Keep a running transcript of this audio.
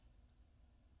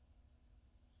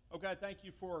Oh God, thank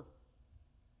you for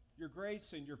your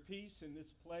grace and your peace in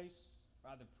this place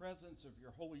by the presence of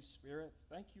your Holy Spirit.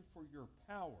 Thank you for your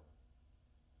power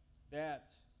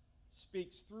that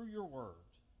speaks through your word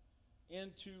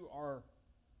into our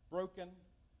broken,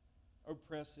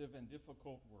 oppressive, and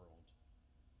difficult world.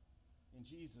 In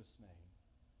Jesus'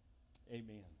 name,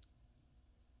 amen.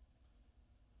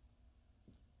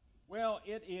 Well,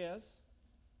 it is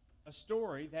a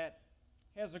story that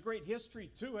has a great history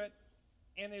to it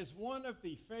and is one of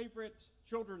the favorite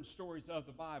children's stories of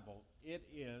the Bible. It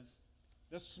is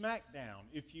the smackdown,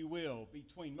 if you will,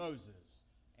 between Moses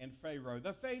and Pharaoh.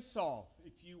 The face-off,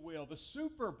 if you will, the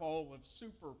Super Bowl of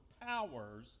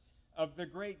superpowers of the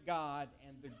great God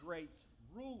and the great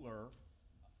ruler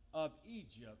of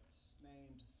Egypt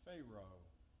named Pharaoh.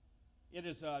 It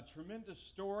is a tremendous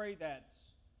story that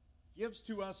gives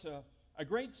to us a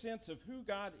great sense of who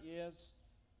God is,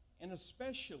 and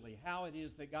especially how it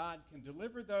is that God can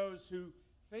deliver those who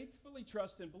faithfully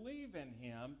trust and believe in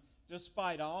Him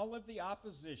despite all of the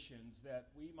oppositions that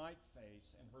we might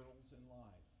face and hurdles in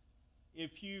life.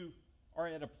 If you are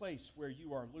at a place where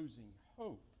you are losing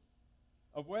hope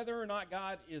of whether or not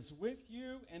God is with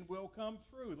you and will come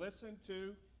through, listen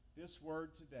to this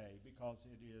word today because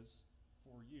it is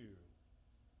for you.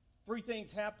 Three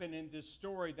things happen in this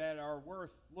story that are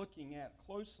worth looking at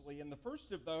closely, and the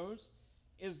first of those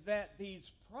is that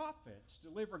these prophets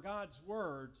deliver God's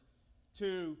word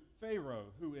to Pharaoh,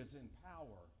 who is in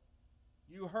power.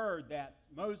 You heard that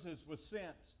Moses was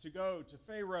sent to go to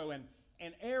Pharaoh,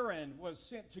 and Aaron was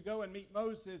sent to go and meet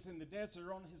Moses in the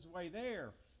desert on his way there.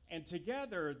 And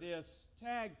together, this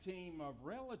tag team of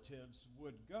relatives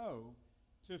would go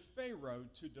to Pharaoh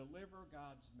to deliver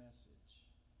God's message.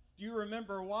 Do you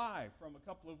remember why? From a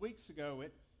couple of weeks ago,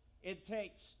 it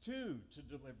takes two to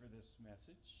deliver this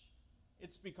message.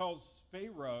 It's because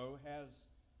Pharaoh has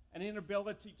an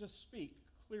inability to speak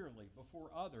clearly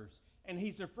before others. And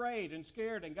he's afraid and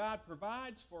scared, and God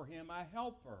provides for him a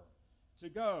helper to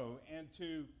go and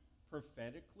to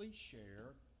prophetically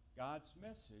share God's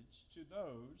message to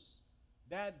those,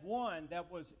 that one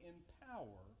that was in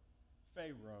power,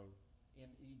 Pharaoh in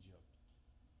Egypt.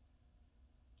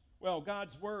 Well,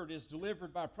 God's word is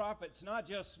delivered by prophets, not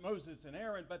just Moses and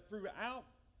Aaron, but throughout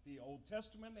the Old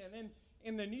Testament and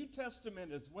in the New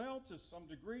Testament as well, to some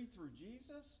degree through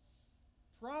Jesus.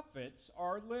 Prophets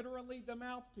are literally the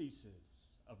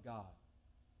mouthpieces of God,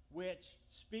 which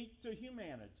speak to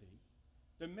humanity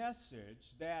the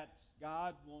message that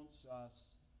God wants us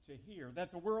to hear,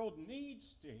 that the world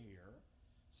needs to hear,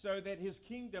 so that His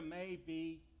kingdom may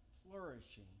be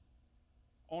flourishing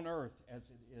on earth as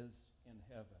it is in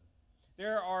heaven.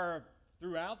 There are,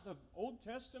 throughout the Old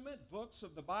Testament, books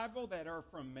of the Bible that are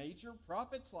from major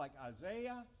prophets like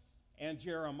Isaiah and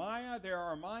Jeremiah. There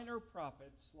are minor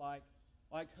prophets like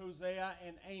Hosea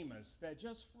and Amos that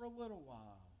just for a little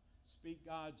while speak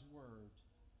God's word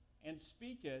and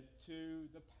speak it to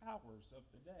the powers of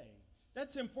the day.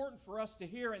 That's important for us to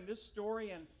hear in this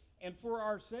story and for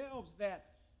ourselves,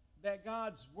 that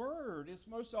God's word is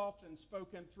most often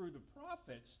spoken through the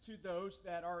prophets to those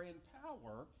that are in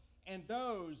power and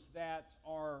those that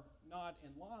are not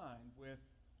in line with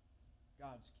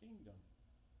God's kingdom.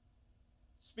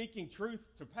 Speaking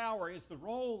truth to power is the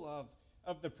role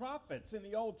of the prophets in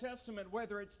the Old Testament,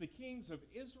 whether it's the kings of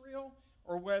Israel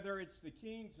or whether it's the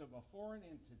kings of a foreign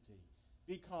entity,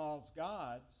 because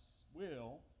God's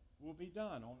will be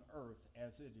done on earth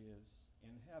as it is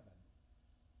in heaven.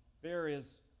 There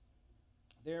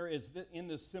is in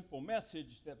this simple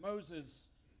message that Moses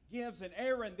gives and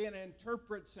Aaron then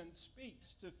interprets and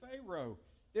speaks to Pharaoh,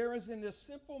 there is in this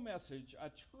simple message a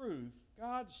truth,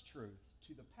 God's truth,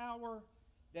 to the power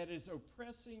that is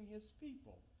oppressing His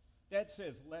people, that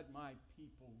says, let my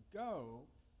people go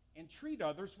and treat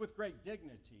others with great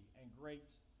dignity and great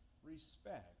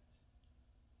respect.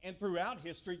 And throughout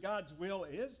history, God's will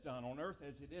is done on earth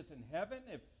as it is in heaven.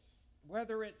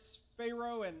 Whether it's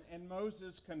Pharaoh and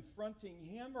Moses confronting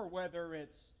him, or whether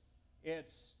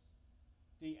it's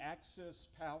the Axis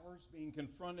powers being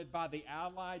confronted by the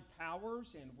Allied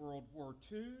powers in World War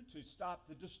II to stop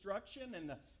the destruction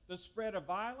and the spread of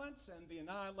violence and the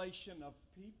annihilation of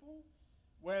people,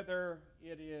 whether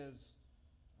it is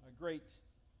great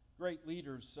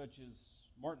leaders such as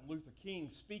Martin Luther King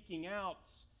speaking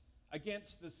out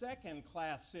against the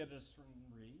second-class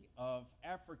citizenry of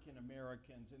African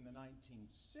Americans in the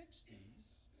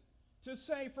 1960s, to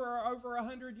say for over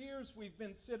 100 years we've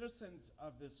been citizens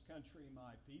of this country,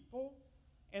 my people,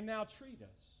 and now treat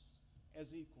us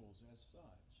as equals as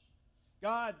such.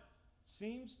 God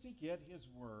seems to get His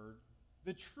word,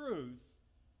 the truth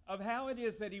of how it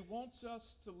is that he wants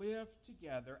us to live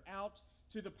together out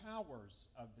to the powers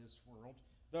of this world,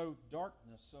 though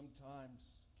darkness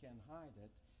sometimes can hide it.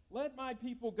 Let my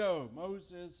people go,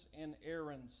 Moses and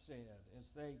Aaron said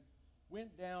as they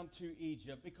went down to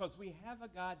Egypt, because we have a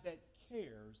God that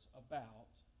cares about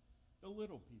the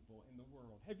little people in the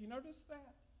world. Have you noticed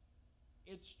that?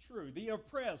 It's true. The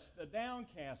oppressed, the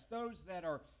downcast, those that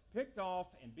are picked off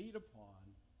and beat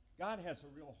upon, God has a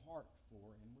real heart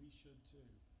for, and we should too.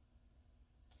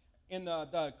 In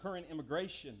the current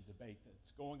immigration debate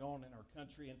that's going on in our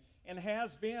country and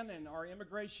has been, and our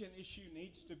immigration issue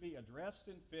needs to be addressed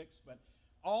and fixed, but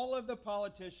all of the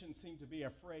politicians seem to be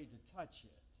afraid to touch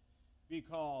it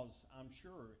because I'm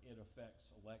sure it affects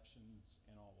elections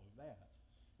and all of that.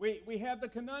 We have the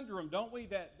conundrum, don't we,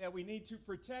 that we need to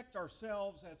protect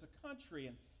ourselves as a country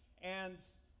and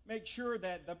make sure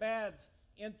that the bad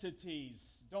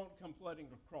entities don't come flooding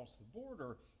across the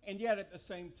border. And yet at the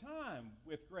same time,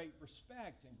 with great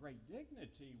respect and great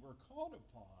dignity, we're called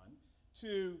upon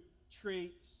to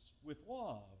treat with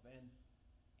love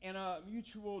and a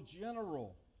mutual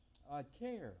general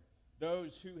care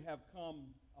those who have come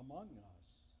among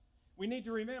us. We need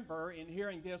to remember in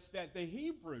hearing this that the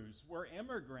Hebrews were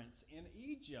immigrants in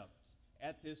Egypt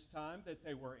at this time, that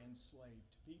they were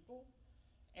enslaved people.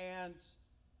 And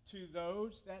to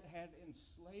those that had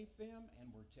enslaved them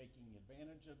and were taking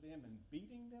advantage of them and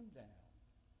beating them down,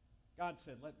 God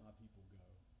said, let my people go.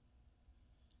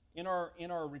 In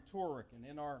our rhetoric and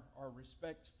in our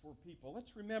respect for people,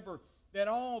 let's remember that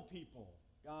all people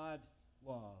God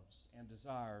loves and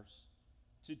desires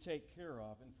to take care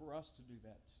of, and for us to do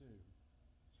that too.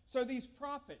 So these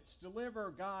prophets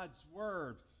deliver God's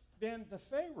word. Then the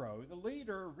Pharaoh, the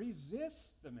leader,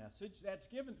 resists the message that's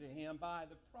given to him by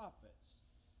the prophets,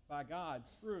 by God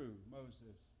through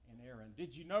Moses and Aaron.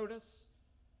 Did you notice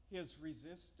his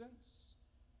resistance?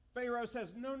 Pharaoh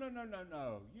says, no,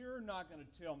 you're not going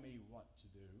to tell me what to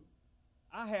do.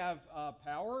 I have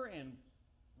power and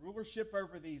rulership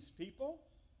over these people.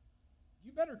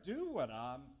 You better do what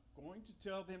I'm going to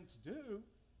tell them to do.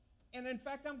 And in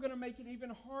fact, I'm going to make it even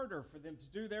harder for them to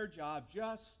do their job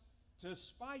just to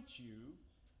spite you,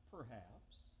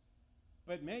 perhaps,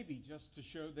 but maybe just to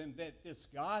show them that this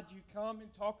God you come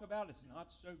and talk about is not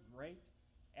so great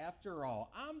after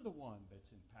all. I'm the one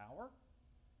that's in power.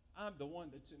 I'm the one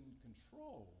that's in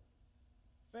control.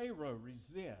 Pharaoh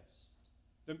resists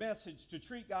the message to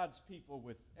treat God's people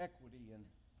with equity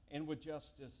and with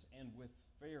justice and with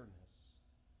fairness.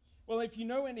 Well, if you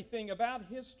know anything about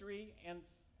history, and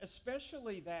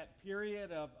especially that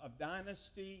period of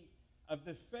dynasty of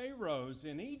the pharaohs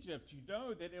in Egypt, you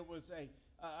know that it was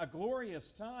a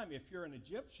glorious time, if you're an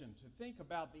Egyptian, to think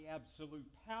about the absolute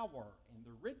power and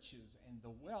the riches and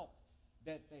the wealth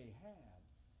that they had.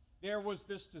 There was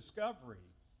this discovery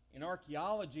in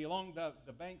archaeology along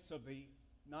the banks of the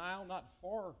Nile, not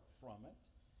far from it.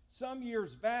 Some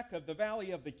years back, of the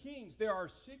Valley of the Kings, there are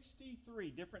 63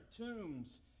 different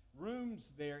tombs,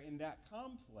 rooms there in that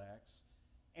complex,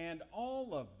 and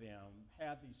all of them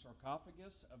have the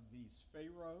sarcophagus of these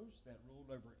pharaohs that ruled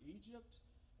over Egypt,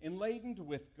 inladen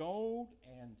with gold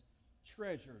and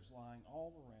treasures lying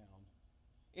all around.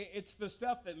 It's the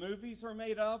stuff that movies are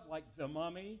made of, like The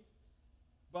Mummy,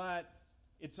 but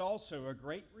it's also a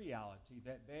great reality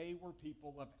that they were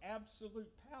people of absolute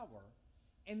power,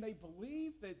 and they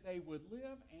believed that they would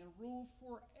live and rule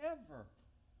forever.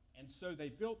 And so they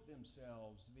built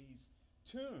themselves these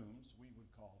tombs, we would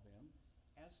call them,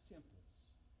 as temples.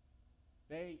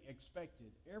 They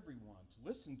expected everyone to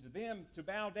listen to them, to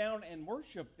bow down and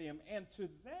worship them, and to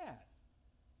that,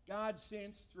 God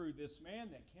sends through this man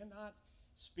that cannot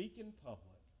speak in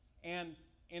public, and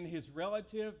his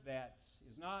relative that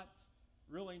is not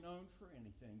really known for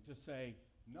anything, to say,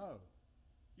 no,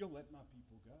 you'll let my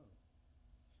people go.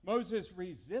 Moses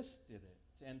resisted it.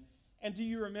 And do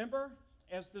you remember,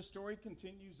 as the story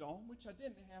continues on, which I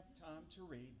didn't have time to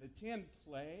read, the 10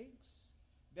 plagues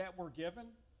that were given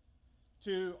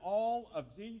to all of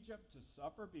Egypt to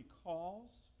suffer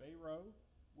because Pharaoh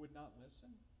would not listen?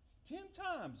 10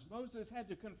 times Moses had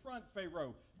to confront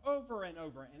Pharaoh over and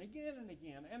again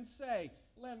and say,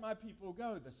 let my people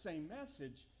go. The same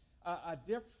message, a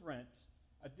different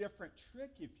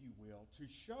trick, if you will, to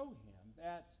show him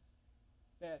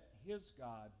that his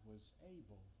God was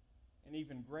able and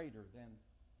even greater than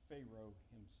Pharaoh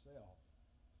himself.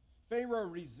 Pharaoh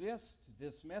resists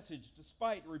this message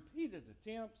despite repeated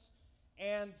attempts,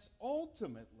 and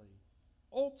ultimately,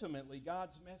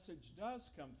 God's message does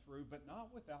come through, but not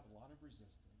without a lot of resistance.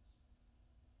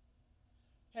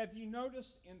 Have you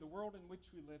noticed in the world in which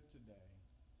we live today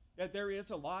that there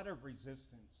is a lot of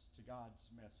resistance to God's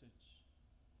message?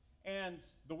 and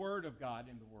the Word of God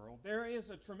in the world, there is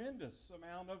a tremendous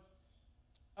amount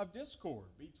of discord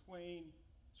between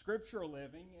scriptural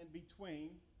living and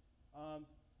between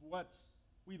what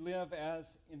we live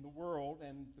as in the world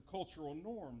and the cultural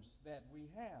norms that we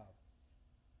have.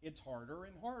 It's harder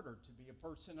and harder to be a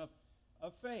person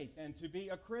of faith and to be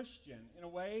a Christian in a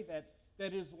way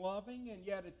that is loving and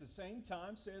yet at the same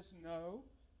time says, no,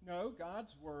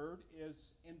 God's Word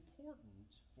is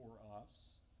important for us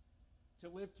to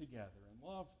live together and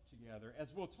love together,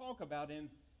 as we'll talk about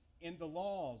in the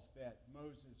laws that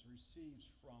Moses receives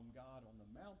from God on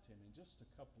the mountain in just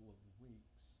a couple of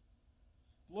weeks.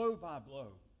 Blow by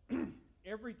blow,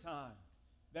 every time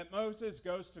that Moses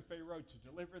goes to Pharaoh to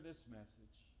deliver this message,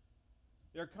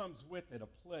 there comes with it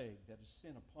a plague that is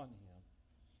sent upon him.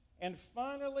 And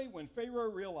finally, when Pharaoh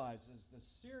realizes the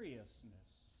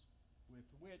seriousness with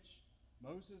which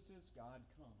Moses' God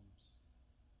comes,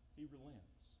 he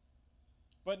relents.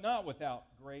 But not without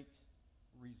great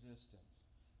resistance.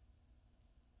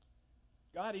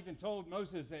 God even told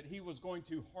Moses that he was going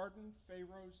to harden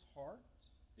Pharaoh's heart.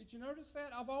 Did you notice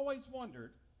that? I've always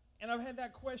wondered, and I've had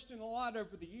that question a lot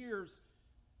over the years,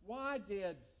 why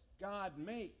did God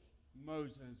make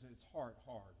Moses' heart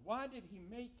hard? Why did he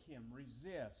make him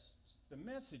resist the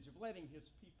message of letting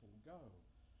his people go?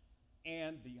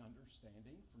 And the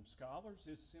understanding from scholars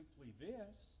is simply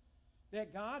this,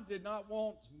 that God did not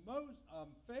want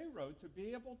Pharaoh to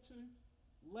be able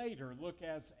to later look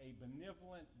as a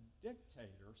benevolent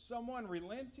dictator, someone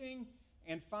relenting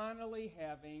and finally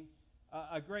having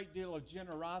a great deal of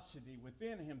generosity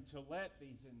within him to let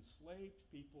these enslaved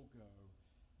people go.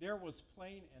 There was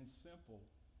plain and simple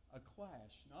a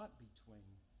clash, not between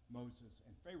Moses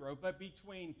and Pharaoh, but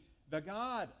between the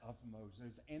God of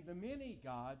Moses and the many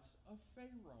gods of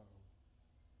Pharaoh.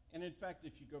 And in fact,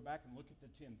 if you go back and look at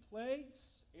the 10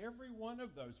 plagues, every one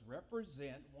of those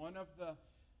represent one of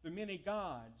the many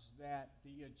gods that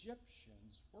the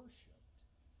Egyptians worshipped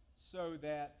so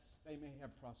that they may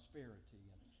have prosperity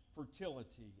and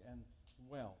fertility and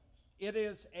wealth. It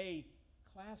is a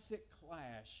classic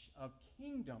clash of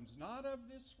kingdoms, not of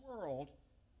this world,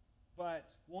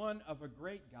 but one of a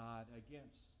great God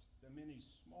against the many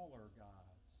smaller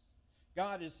gods.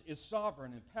 God is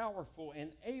sovereign and powerful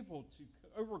and able to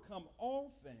overcome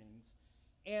all things,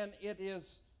 and it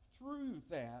is through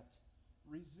that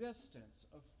resistance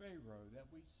of Pharaoh that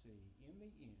we see in the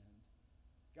end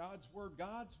God's word,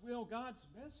 God's will, God's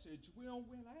message will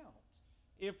win out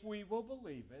if we will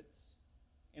believe it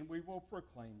and we will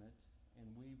proclaim it and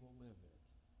we will live it.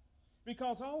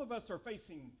 Because all of us are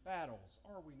facing battles,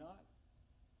 are we not?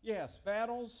 Yes,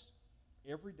 battles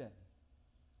every day.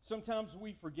 Sometimes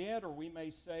we forget, or we may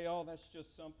say, oh, that's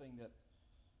just something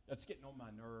that's getting on my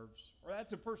nerves, or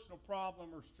that's a personal problem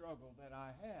or struggle that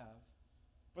I have.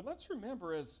 But let's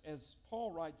remember, as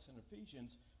Paul writes in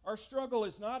Ephesians, our struggle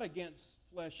is not against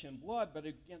flesh and blood, but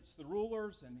against the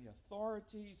rulers and the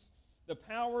authorities, the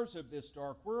powers of this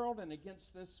dark world, and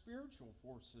against the spiritual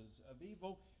forces of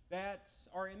evil that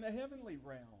are in the heavenly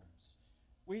realms.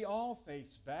 We all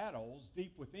face battles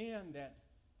deep within that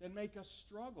make us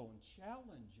struggle and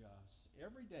challenge us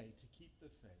every day to keep the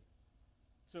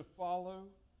faith, to follow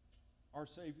our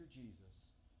Savior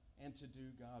Jesus, and to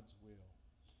do God's will.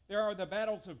 There are the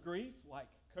battles of grief, like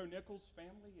Co Nichols'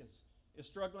 family is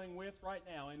struggling with right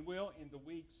now and will in the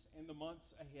weeks and the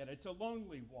months ahead. It's a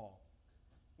lonely walk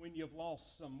when you've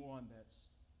lost someone that's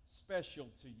special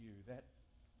to you, that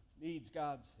needs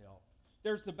God's help.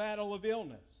 There's the battle of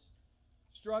illness,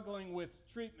 struggling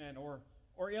with treatment or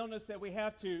illness that we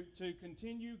have to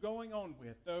continue going on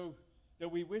with, though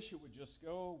we wish it would just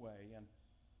go away.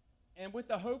 And with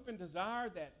the hope and desire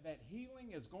that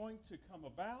healing is going to come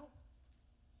about,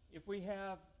 if we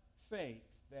have faith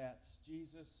that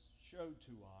Jesus showed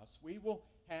to us, we will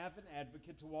have an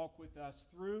advocate to walk with us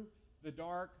through the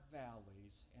dark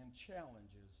valleys and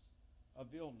challenges of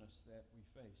illness that we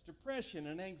face. Depression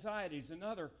and anxiety is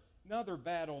another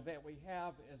battle that we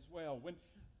have as well.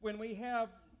 When we have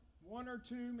one or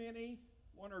two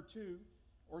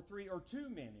or three or too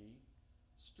many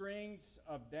strings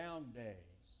of down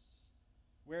days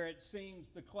where it seems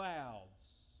the clouds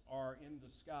are in the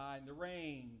sky and the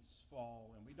rains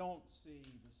fall and we don't see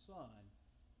the sun,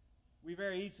 we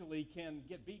very easily can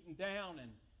get beaten down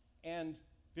and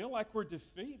feel like we're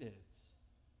defeated.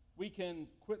 We can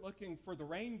quit looking for the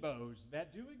rainbows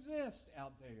that do exist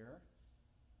out there.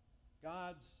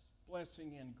 God's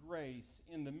blessing and grace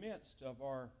in the midst of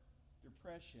our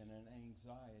depression and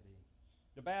anxiety.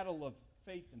 The battle of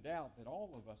faith and doubt that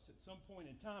all of us at some point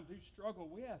in time do struggle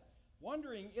with,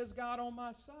 wondering, is God on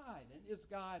my side? And is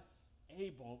God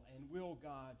able? And will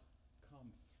God come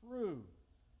through?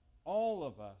 All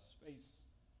of us face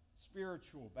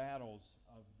spiritual battles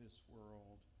of this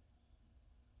world.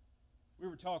 We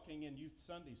were talking in Youth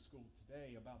Sunday School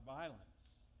today about violence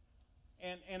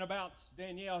and about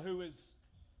Danielle, who is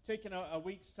taking a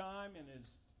week's time and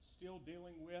is still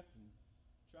dealing with and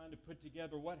trying to put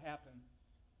together what happened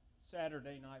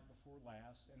Saturday night before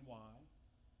last and why,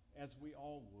 as we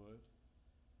all would.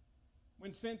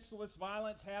 When senseless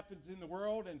violence happens in the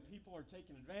world and people are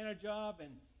taken advantage of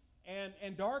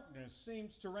and darkness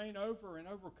seems to reign over and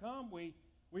overcome,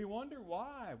 we wonder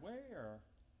why. Where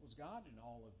was God in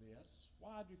all of this?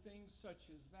 Why do things such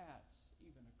as that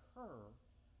even occur?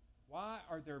 Why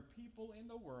are there people in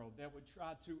the world that would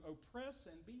try to oppress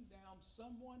and beat down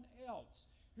someone else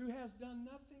who has done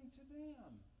nothing to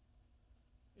them?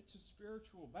 It's a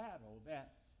spiritual battle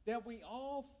that we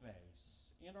all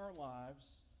face in our lives,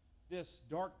 this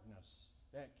darkness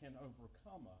that can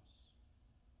overcome us,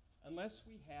 unless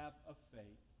we have a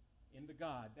faith in the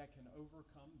God that can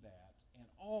overcome that and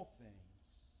all things,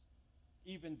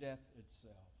 even death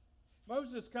itself.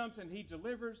 Moses comes and he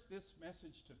delivers this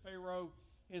message to Pharaoh,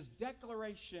 his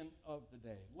declaration of the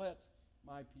day: let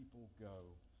my people go.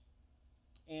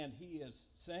 And he is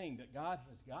saying that God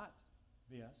has got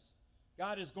this.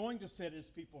 God is going to set his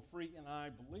people free, and I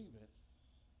believe it.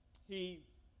 He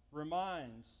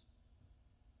reminds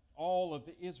all of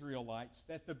the Israelites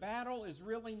that the battle is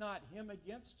really not him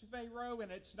against Pharaoh,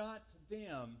 and it's not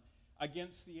them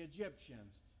against the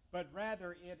Egyptians, but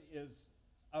rather it is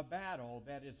a battle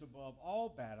that is above all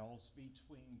battles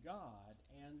between God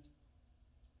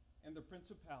and the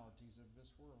principalities of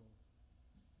this world.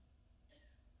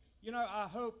 You know, I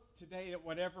hope today that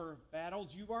whatever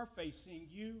battles you are facing,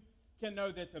 you can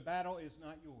know that the battle is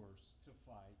not yours to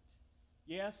fight.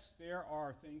 Yes, there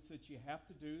are things that you have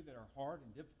to do that are hard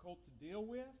and difficult to deal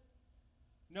with.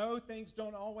 No, things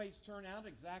don't always turn out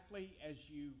exactly as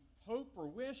you hope or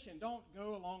wish and don't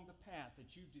go along the path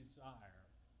that you desire.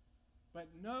 But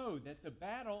know that the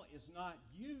battle is not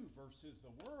you versus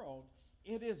the world.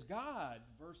 It is God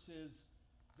versus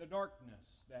the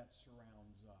darkness that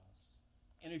surrounds us.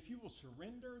 And if you will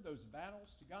surrender those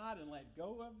battles to God and let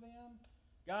go of them,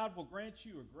 God will grant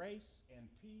you a grace and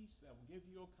peace that will give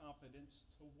you a confidence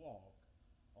to walk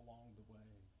along the way.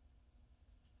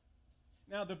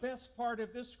 Now, the best part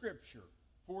of this scripture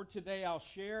for today I'll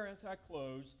share as I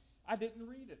close. I didn't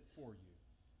read it for you.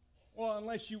 Well,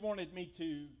 unless you wanted me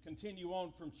to continue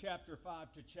on from chapter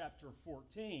 5 to chapter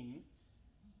 14.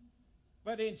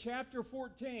 But in chapter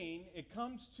 14, it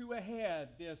comes to a head,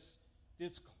 this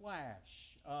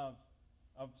clash of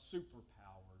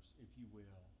superpowers, if you will.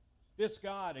 This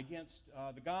God against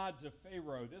the gods of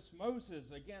Pharaoh. This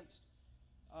Moses against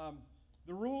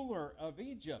the ruler of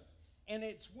Egypt. And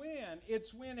it's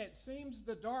when it seems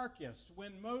the darkest,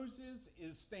 when Moses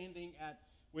is standing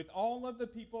with all of the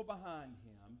people behind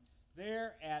him,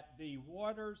 there at the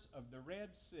waters of the Red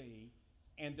Sea,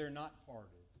 and they're not parted.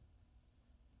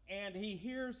 And he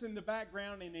hears in the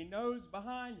background, and he knows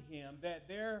behind him that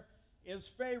there is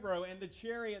Pharaoh and the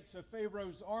chariots of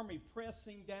Pharaoh's army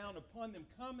pressing down upon them,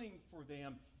 coming for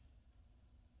them,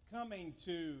 coming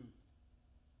to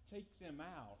take them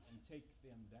out and take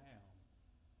them down.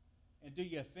 And do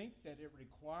you think that it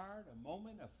required a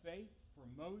moment of faith for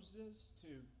Moses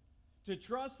to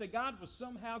trust that God was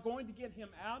somehow going to get him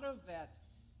out of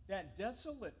that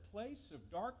desolate place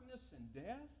of darkness and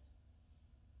death?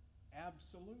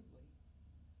 Absolutely.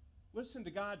 Listen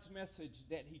to God's message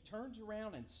that he turns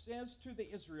around and says to the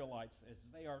Israelites as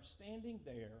they are standing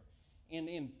there in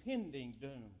impending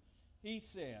doom. He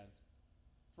said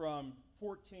from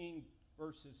 14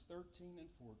 verses 13 and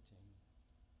 14,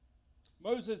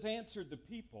 Moses answered the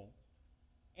people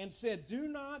and said, "Do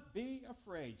not be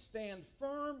afraid. Stand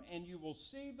firm, and you will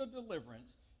see the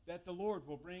deliverance that the Lord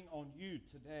will bring on you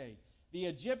today. The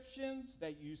Egyptians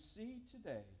that you see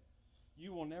today,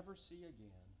 you will never see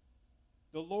again.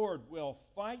 The Lord will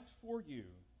fight for you.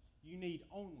 You need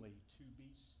only to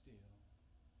be still."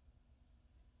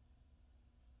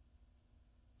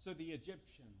 So the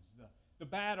Egyptians, the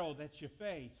battle that you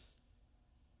face,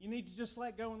 you need to just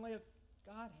let go and let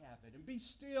God have it. And be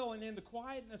still, and in the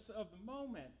quietness of the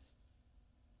moment,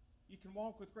 you can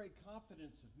walk with great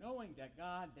confidence of knowing that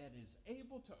God that is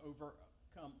able to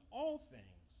overcome all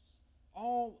things,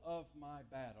 all of my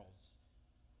battles,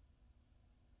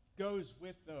 goes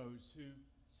with those who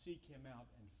seek him out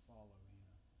and follow him.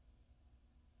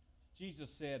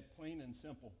 Jesus said, plain and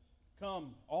simple,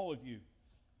 "Come, all of you,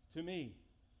 to me,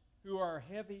 who are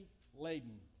heavy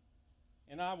laden,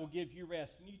 and I will give you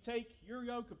rest. And you take your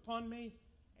yoke upon me,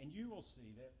 and you will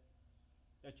see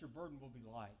that your burden will be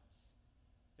light,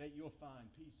 that you'll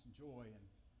find peace and joy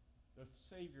the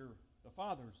Savior, the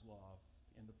Father's love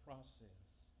in the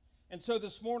process. And so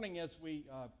this morning, as we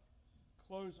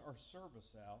close our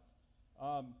service out,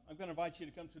 I'm going to invite you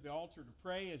to come to the altar to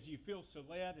pray as you feel so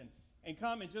led, and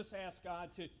come and just ask God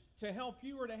to help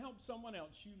you or to help someone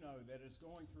else you know that is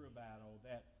going through a battle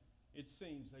that it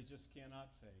seems they just cannot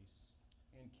face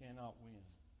and cannot win.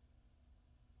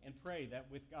 And pray that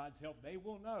with God's help, they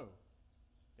will know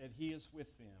that He is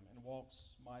with them and walks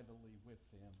mightily with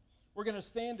them. We're going to stand